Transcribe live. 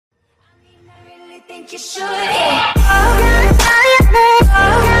think you should. Yeah.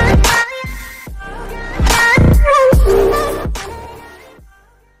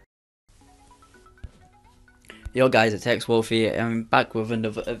 Yo guys, it's X-Wolfie. I'm back with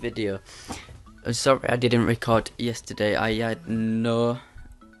another video. Sorry I didn't record yesterday. I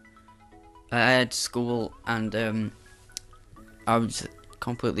had school and I was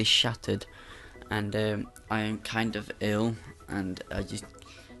completely shattered, and I am kind of ill, and I just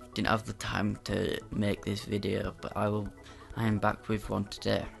didn't have the time to make this video, but I am back with one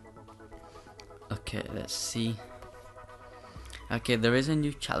today. Okay, let's see. Okay, there is a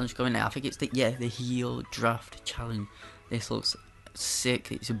new challenge going out. I think it's the heel draft challenge. This looks sick.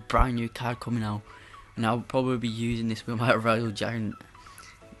 It's a brand new card coming out, and I'll probably be using this with my Royal Giant.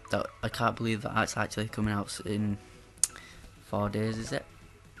 That I can't believe that that's actually coming out in 4 days. Is it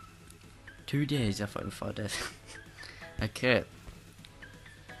 2 days? I thought it was 4 days. Okay.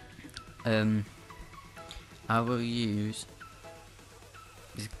 I will use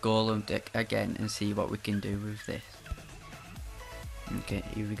this Golem deck again and see what we can do with this. Okay,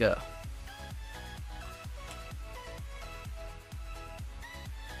 here we go.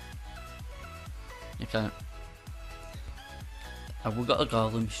 Okay. We got a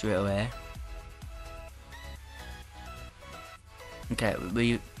Golem straight away. Okay,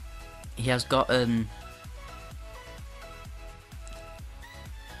 he has got the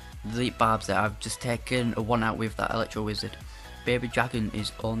elite barbs there. I've just taken a one out with that Electro Wizard. Baby Dragon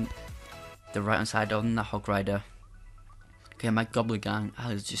is on the right hand side on the Hog Rider. Okay, my Goblin Gang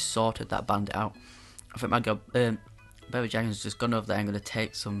has just sorted that bandit out. I think my Baby Dragon's just gone over there. I'm going to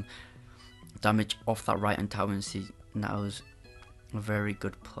take some damage off that right hand tower and see. And that was a very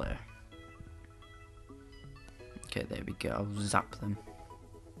good player. Okay, there we go. I'll zap them.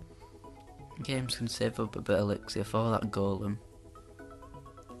 Okay, I'm just going to save up a bit of elixir for that Golem.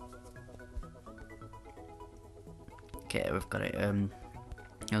 Okay, we've got it.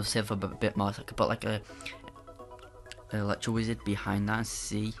 I'll save up a bit more so I can put like a Electro Wizard behind that and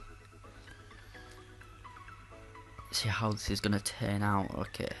see how this is gonna turn out.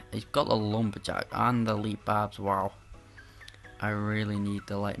 Okay, he's got the Lumberjack and the elite barbs. Wow, I really need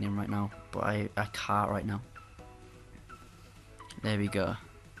the lightning right now, but I can't right now. There we go.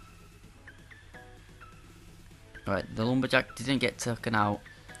 Right, the Lumberjack didn't get taken out.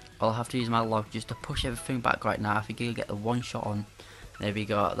 I'll have to use my log just to push everything back right now. I think he'll get the one shot on. There we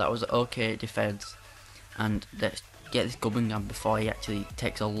go. That was okay defense, and let's get this Goblin Gun before he actually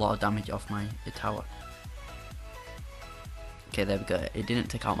takes a lot of damage off my tower. Okay, there we go. It didn't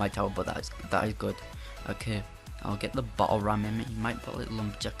take out my tower, but that is good. Okay, I'll get the bottle ram in. He might put a little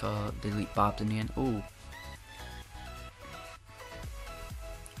Lumberjack or the elite barbs in the end. Ooh,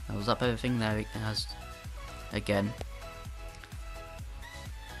 that was up everything there. It has again.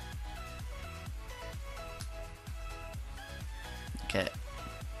 Okay.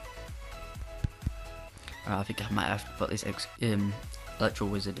 I think I might have to put this Electro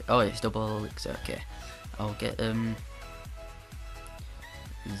Wizard. Oh, it's double elixir. Okay, I'll get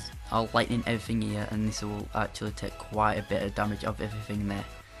I'll lightning everything here, and this will actually take quite a bit of damage of everything there.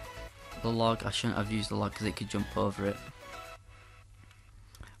 The log, I shouldn't have used the log because it could jump over it.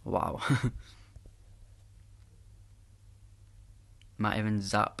 Wow. Might even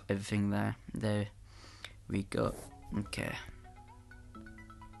zap everything there. There we go. Okay.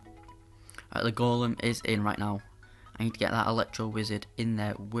 Right, the Golem is in right now. I need to get that Electro Wizard in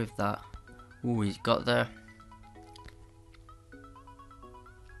there with that. Ooh, he's got the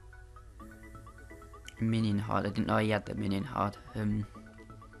minion hard. I didn't know he had the minion hard. I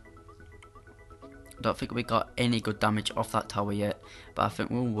don't think we got any good damage off that tower yet, but I think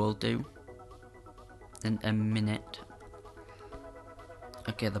we will do in a minute.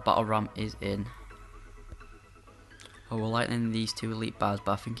 Okay, the battle ram is in. I will lightning these two elite bars,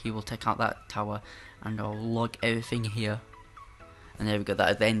 but I think he will take out that tower, and I'll log everything here. And there we go,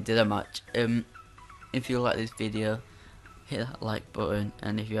 that is the end of the match. If you like this video, hit that like button,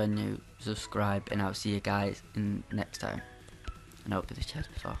 and if you are new, subscribe, and I'll see you guys in next time. And I hope this chat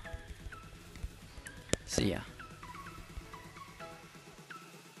before. See ya.